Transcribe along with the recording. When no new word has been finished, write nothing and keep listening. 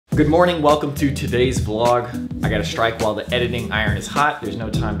Good morning, welcome to today's vlog. I gotta strike while the editing iron is hot. There's no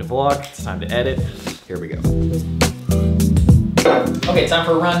time to vlog, it's time to edit. Here we go. Okay, time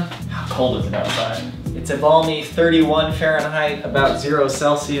for a run. How cold is it outside? It's a balmy 31 Fahrenheit, about 0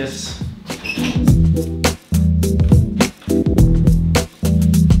 Celsius.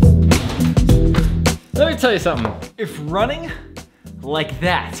 Let me tell you something. If running like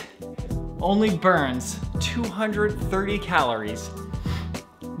that only burns 230 calories,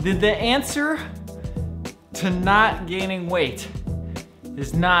 then the answer to not gaining weight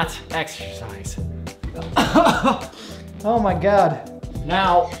is not exercise. Oh my God.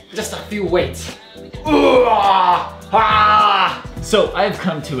 Now, just a few weights. So I've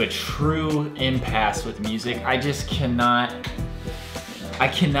come to a true impasse with music. I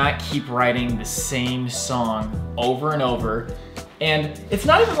cannot keep writing the same song over and over. And it's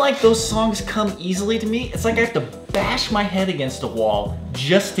not even like those songs come easily to me. It's like I have to bash my head against a wall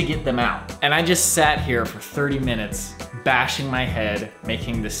just to get them out. And I just sat here for 30 minutes, bashing my head,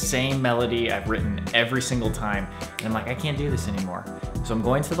 making the same melody I've written every single time. And I'm like, I can't do this anymore. So I'm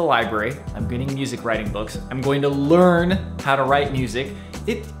going to the library, I'm getting music writing books, I'm going to learn how to write music.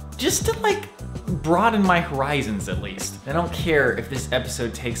 Just to like broaden my horizons at least. I don't care if this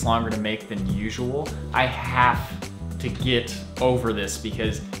episode takes longer to make than usual. I have to get over this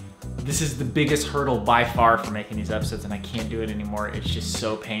because this is the biggest hurdle by far for making these episodes and I can't do it anymore. It's just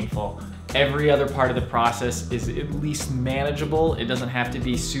so painful. Every other part of the process is at least manageable. It doesn't have to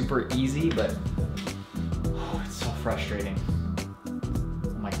be super easy, but oh, it's so frustrating.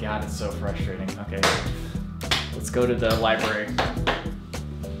 Oh my God, it's so frustrating. Okay, let's go to the library.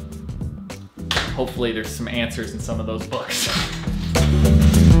 Hopefully there's some answers in some of those books.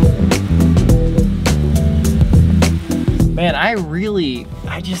 Man,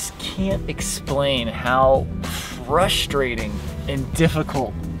 I just can't explain how frustrating and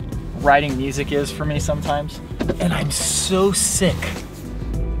difficult writing music is for me sometimes. And I'm so sick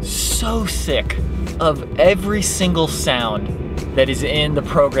of every single sound that is in the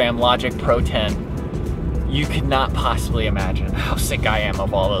program Logic Pro 10. You could not possibly imagine how sick I am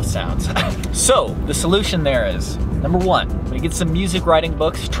of all those sounds. So the solution there is, number one, when you get some music writing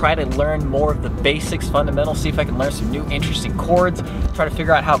books, try to learn more of the basics, fundamentals, see if I can learn some new interesting chords, try to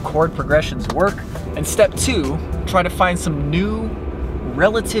figure out how chord progressions work. And step two, try to find some new,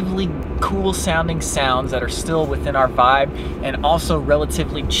 relatively cool sounding sounds that are still within our vibe and also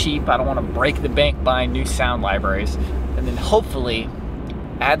relatively cheap. I don't want to break the bank buying new sound libraries. And then hopefully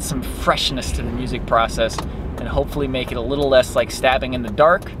add some freshness to the music process and hopefully make it a little less like stabbing in the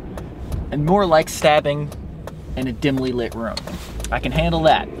dark and more like stabbing in a dimly lit room. I can handle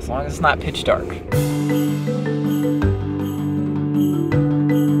that as long as it's not pitch dark.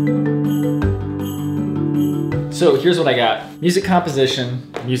 So here's what I got. Music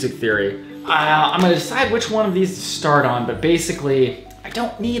composition, music theory. I'm gonna decide which one of these to start on, but basically, I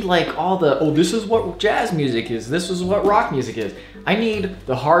don't need like all the, oh, this is what jazz music is, this is what rock music is. I need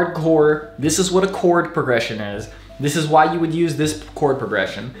the hardcore, this is what a chord progression is, this is why you would use this chord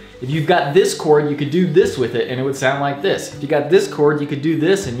progression. If you've got this chord, you could do this with it and it would sound like this. If you got this chord, you could do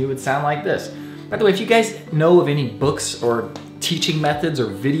this and you would sound like this. By the way, if you guys know of any books or teaching methods or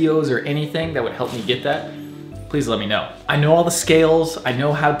videos or anything that would help me get that, please let me know. I know all the scales, I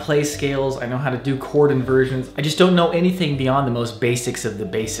know how to play scales, I know how to do chord inversions. I just don't know anything beyond the most basics of the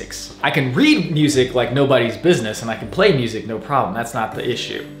basics. I can read music like nobody's business and I can play music no problem, that's not the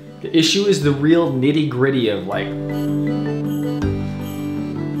issue. The issue is the real nitty gritty of like, you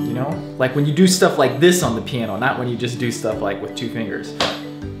know? Like when you do stuff like this on the piano, not when you just do stuff like with 2 fingers.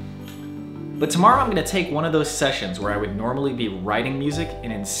 But tomorrow I'm gonna take one of those sessions where I would normally be writing music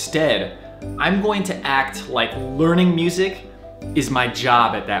and instead I'm going to act like learning music is my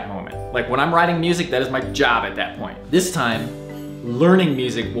job at that moment. Like when I'm writing music, that is my job at that point. This time, learning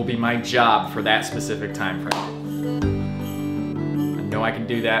music will be my job for that specific time frame. I know I can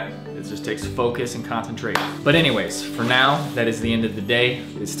do that. It just takes focus and concentration. But anyways, for now, that is the end of the day.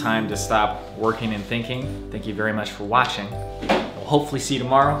 It's time to stop working and thinking. Thank you very much for watching. I'll hopefully see you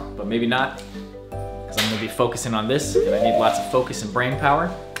tomorrow, but maybe not, because I'm gonna be focusing on this and I need lots of focus and brain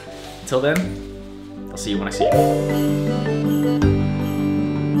power. Until then, I'll see you when I see you.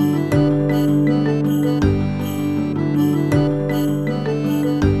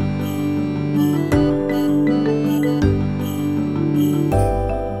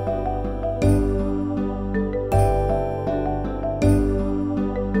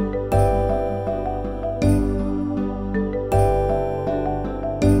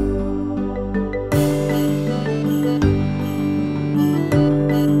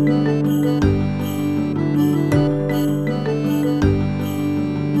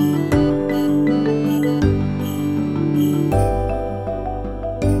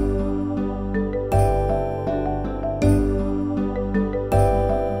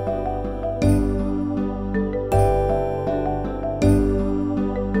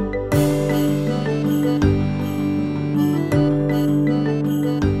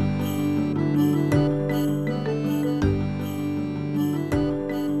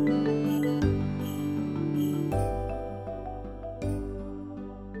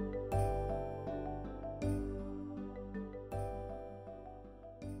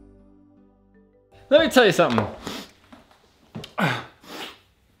 Let me tell you something.